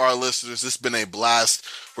time or our listeners. This has been a blast.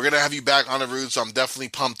 We're going to have you back on the road, so I'm definitely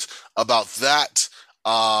pumped about that.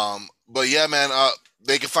 But, yeah, man,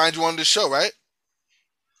 they can find you on this show, right?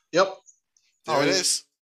 Yep. There it is.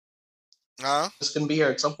 Huh? It's going to be here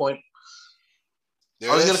at some point.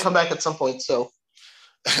 I was going to come back at some point, so.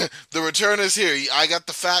 The return is here. I got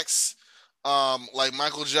the facts like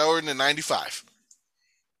Michael Jordan in 95.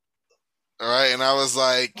 All right, and I was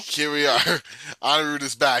like, here we are. Anirudh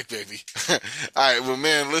is back, baby. All right, well,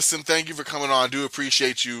 man, listen, thank you for coming on. I do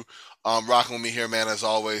appreciate you rocking with me here, man, as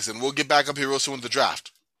always. And we'll get back up here real soon with the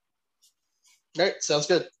draft. All right, sounds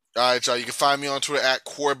good. All right, y'all. You can find me on Twitter at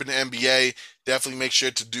CorbinNBA. Definitely make sure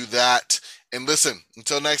to do that. And listen,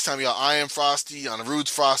 until next time, y'all, I am Frosty. Anirudh's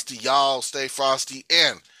Frosty. Y'all stay frosty.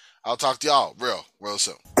 And I'll talk to y'all real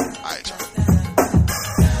soon. All right, y'all.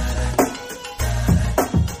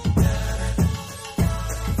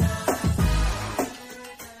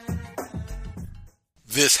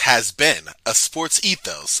 This has been a Sports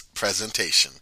Ethos presentation.